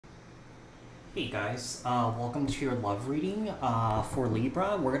Hey guys, welcome to your love reading for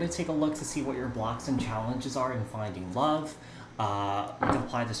Libra. We're going to take a look to see what your blocks and challenges are in finding love. You can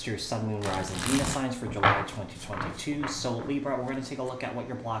apply this to your Sun, Moon, Rising, Venus signs for July 2022. So Libra, we're going to take a look at what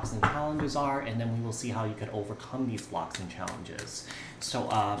your blocks and challenges are, and then we will see how you could overcome these blocks and challenges. So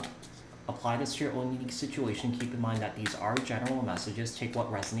apply this to your own unique situation. Keep in mind that these are general messages. Take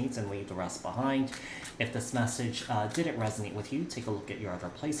what resonates and leave the rest behind. If this message didn't resonate with you, take a look at your other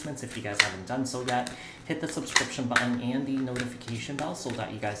placements. If you guys haven't done so yet, hit the subscription button and the notification bell so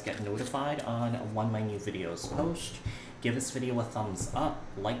that you guys get notified on when my new videos post. Give this video a thumbs up,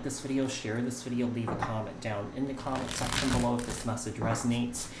 like this video, share this video, leave a comment down in the comment section below if this message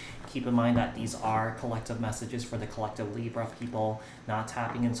resonates. Keep in mind that these are collective messages for the collective Libra people, not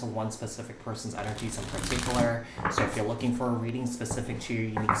tapping into one specific person's energies in particular. So if you're looking for a reading specific to your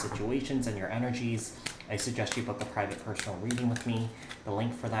unique situations and your energies, I suggest you book a private personal reading with me. The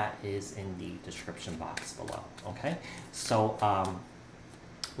link for that is in the description box below, okay? So,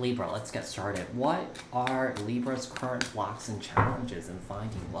 Libra, let's get started. What are Libra's current blocks and challenges in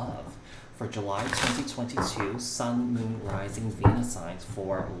finding love for July 2022, Sun, Moon, Rising, Venus signs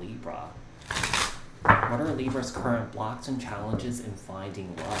for Libra? What are Libra's current blocks and challenges in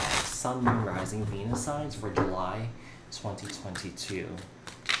finding love? Sun, Moon, Rising, Venus signs for July 2022.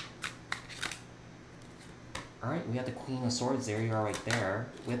 Alright, we have the Queen of Swords. There you are right there.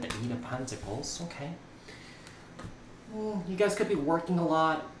 We have the Eight of Pentacles. Okay. You guys could be working a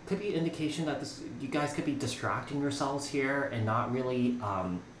lot. Could be an indication that you guys could be distracting yourselves here and not really,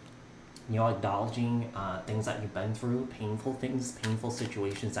 acknowledging things that you've been through, painful things, painful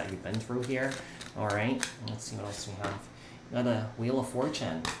situations that you've been through here. All right, let's see what else we have. We got the Wheel of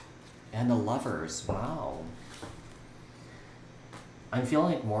Fortune and the Lovers. Wow. I'm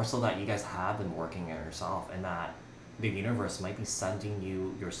feeling like more so that you guys have been working on yourself and that the universe might be sending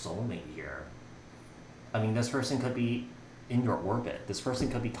you your soulmate here. I mean, this person could be in your orbit. This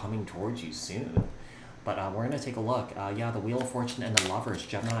person could be coming towards you soon. But we're going to take a look. Yeah, the Wheel of Fortune and the Lovers,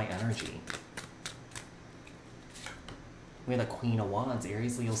 Gemini energy. We have the Queen of Wands,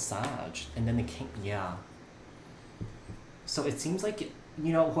 Aries, Leo, Sag. And then the King, yeah. So it seems like,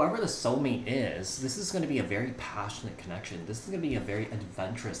 whoever the soulmate is, this is going to be a very passionate connection. This is going to be a very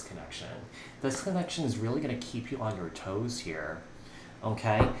adventurous connection. This connection is really going to keep you on your toes here.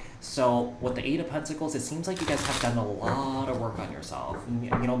 Okay, so with the Eight of Pentacles, it seems like you guys have done a lot of work on yourself.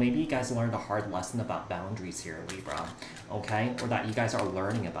 Maybe you guys learned a hard lesson about boundaries here, Libra, okay? Or that you guys are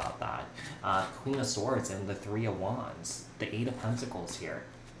learning about that. Queen of Swords and the Three of Wands, the Eight of Pentacles here,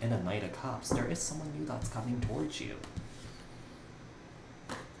 and the Knight of Cups. There is someone new that's coming towards you.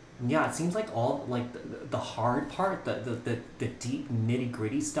 Yeah, it seems like all, like, the hard part, the deep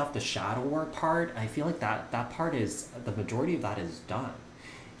nitty-gritty stuff, the shadow work part, I feel like that part is, the majority of that is done.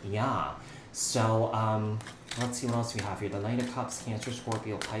 Yeah. So, let's see what else we have here. The Knight of Cups, Cancer,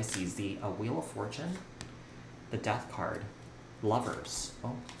 Scorpio, Pisces, the Wheel of Fortune, the Death card, Lovers.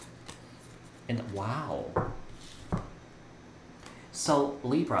 Oh. And wow. So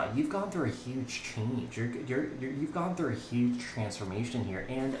Libra, you've gone through a huge change. You've gone through a huge transformation here,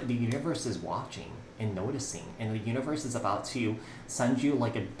 and the universe is watching and noticing, and the universe is about to send you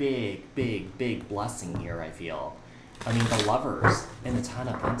like a big blessing here, I feel. I mean, the Lovers and the Ten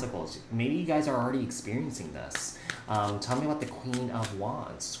of Pentacles. Maybe you guys are already experiencing this. Tell me about the Queen of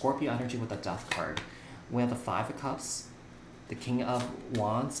Wands, Scorpio energy with the Death card. We have the Five of Cups, the King of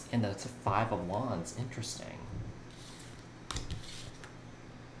Wands, and the Five of Wands. Interesting.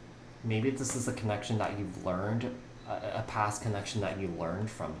 Maybe this is a connection that you've learned, a past connection that you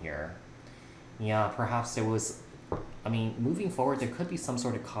learned from here. Yeah, perhaps there was, moving forward, there could be some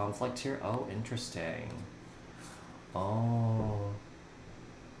sort of conflict here. Oh, interesting. Oh.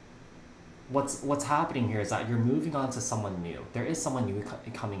 What's happening here is that you're moving on to someone new. There is someone new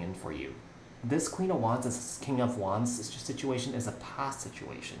coming in for you. This Queen of Wands, this King of Wands, this situation is a past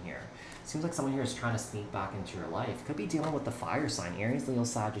situation here. Seems like someone here is trying to sneak back into your life. Could be dealing with the fire sign, Aries, Leo,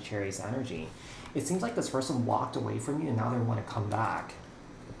 Sagittarius energy. It seems like this person walked away from you and now they want to come back.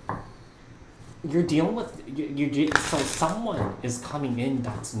 You're dealing with, so someone is coming in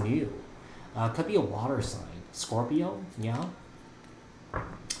that's new. Could be a water sign. Scorpio, yeah.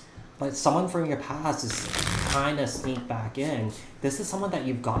 But someone from your past is trying to sneak back in. This is someone that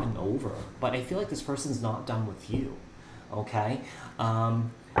you've gotten over, but I feel like this person's not done with you, okay?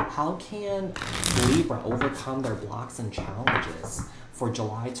 How can Libra overcome their blocks and challenges for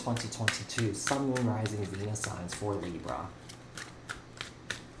July 2022? Sun, Moon, Rising, Venus signs for Libra.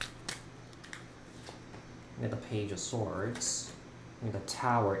 We have the Page of Swords. We have the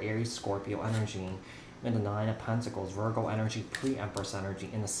Tower, Aries, Scorpio energy. And the Nine of Pentacles, Virgo energy, pre-Empress energy,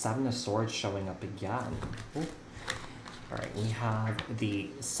 and the Seven of Swords showing up again. Ooh. All right, we have the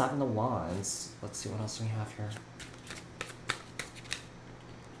Seven of Wands. Let's see what else we have here.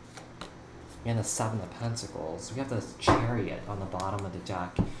 And the Seven of Pentacles. We have the Chariot on the bottom of the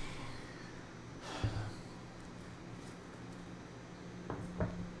deck.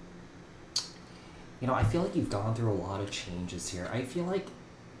 You know, I feel like you've gone through a lot of changes here. I feel like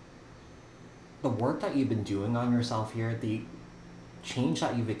the work that you've been doing on yourself here, the change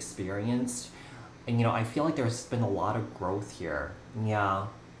that you've experienced, and you know, I feel like there's been a lot of growth here. Yeah.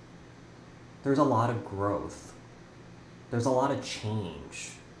 There's a lot of growth. There's a lot of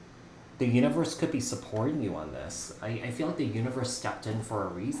change. The universe could be supporting you on this. I feel like the universe stepped in for a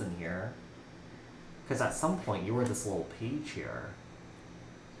reason here. Because at some point, you were this little page here.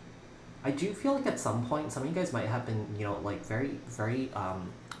 I do feel like at some point, some of you guys might have been, you know, like very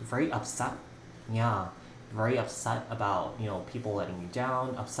upset. Yeah. Very upset about, you know, people letting you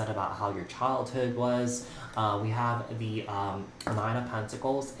down, upset about how your childhood was. We have the Nine of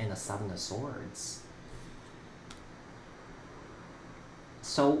Pentacles and the Seven of Swords.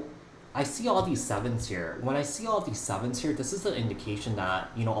 So I see all these sevens here. When I see all these sevens here, this is an indication that,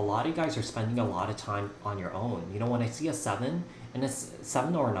 you know, a lot of you guys are spending a lot of time on your own. You know, when I see a seven, and it's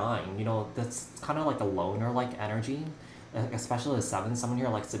 7 or 9, you know, that's kind of like a loner-like energy, especially the 7. Someone here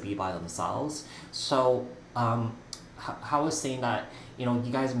likes to be by themselves. So, how I was saying that, you know,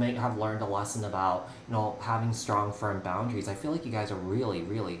 you guys may have learned a lesson about, you know, having strong, firm boundaries. I feel like you guys are really,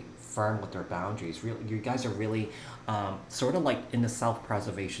 really firm with their boundaries. Really, you guys are really sort of like in the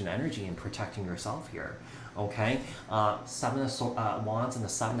self-preservation energy and protecting yourself here. Okay, Seven of Wands and the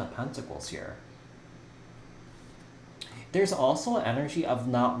Seven of Pentacles here. There's also an energy of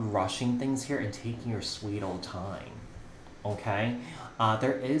not rushing things here and taking your sweet old time. Okay,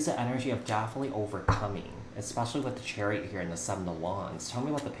 there is an energy of definitely overcoming, especially with the Chariot here and the Seven of Wands. Tell me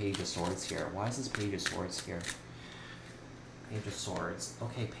about the Page of Swords here. Why is this Page of Swords here? Page of Swords.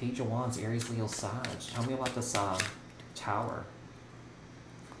 Okay, Page of Wands, Aries, Leo, Sag. Tell me about this Tower.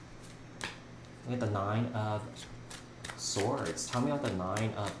 We have the Nine of Swords. Tell me about the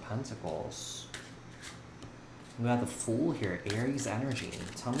Nine of Pentacles. We have the Fool here, Aries energy.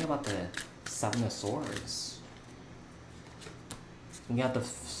 Tell me about the Seven of Swords. We have the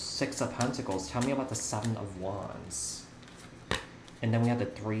Six of Pentacles. Tell me about the Seven of Wands. And then we have the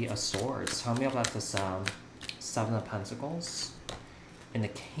Three of Swords. Tell me about this Seven of Pentacles and the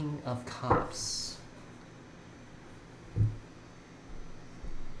King of Cups.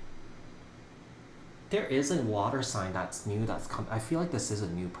 There is a water sign that's new that's come. I feel like this is a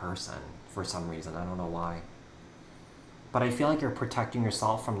new person for some reason. I don't know why. But I feel like you're protecting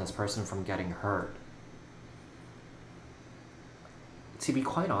yourself from this person from getting hurt. To be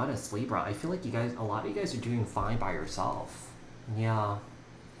quite honest, Libra, I feel like you guys, a lot of you guys are doing fine by yourself. Yeah.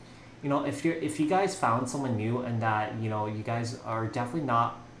 You know, if you guys found someone new and that, you know, you guys are definitely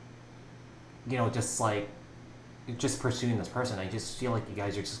not, you know, just like, just pursuing this person. I just feel like you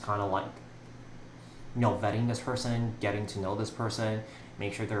guys are just kind of like, you know, vetting this person, getting to know this person,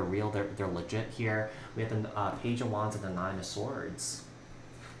 make sure they're real, they're legit here. We have the Page of Wands and the Nine of Swords.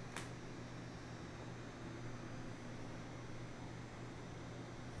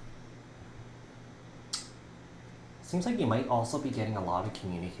 Seems like you might also be getting a lot of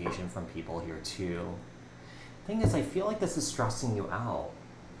communication from people here too. Thing is, I feel like this is stressing you out.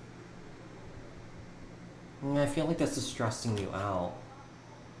 I feel like this is stressing you out.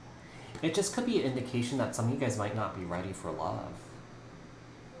 It just could be an indication that some of you guys might not be ready for love.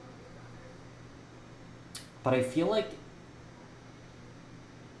 But I feel like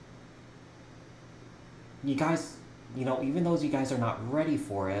you guys, you know, even though you guys are not ready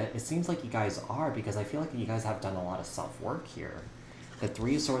for it, it seems like you guys are, because I feel like you guys have done a lot of self-work here. The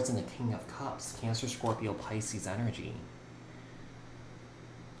Three of Swords and the King of Cups. Cancer, Scorpio, Pisces energy.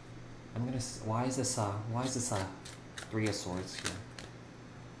 I'm gonna, why is this Three of Swords here?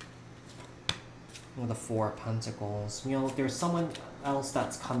 With the Four of Pentacles. You know, there's someone else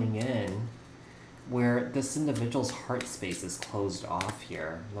that's coming in where this individual's heart space is closed off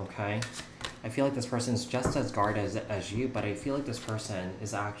here, okay? I feel like this person is just as guarded as you, but I feel like this person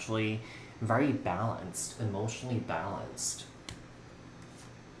is actually very balanced, emotionally balanced.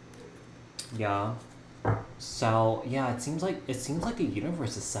 Yeah. So, yeah, it seems like the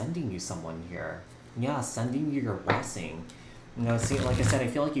universe is sending you someone here. Yeah, sending you your blessing. You know, see, like I said, I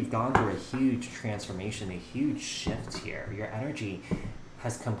feel like you've gone through a huge transformation, a huge shift here. Your energy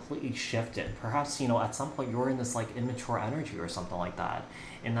has completely shifted. Perhaps, you know, at some point you were in this like immature energy or something like that,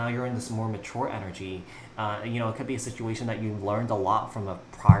 and now you're in this more mature energy. You know, it could be a situation that you learned a lot from a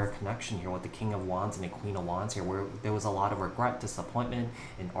prior connection here with the King of Wands and the Queen of Wands here, where there was a lot of regret, disappointment,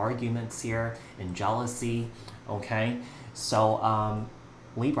 and arguments here, and jealousy. Okay, so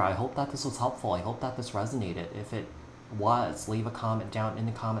Libra, I hope that this was helpful. I hope that this resonated. If it was, leave a comment down in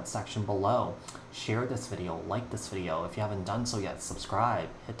the comment section below. Share this video, like this video. If you haven't done so yet, subscribe,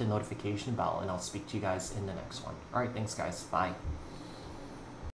 hit the notification bell, and I'll speak to you guys in the next one. All right, thanks guys, bye.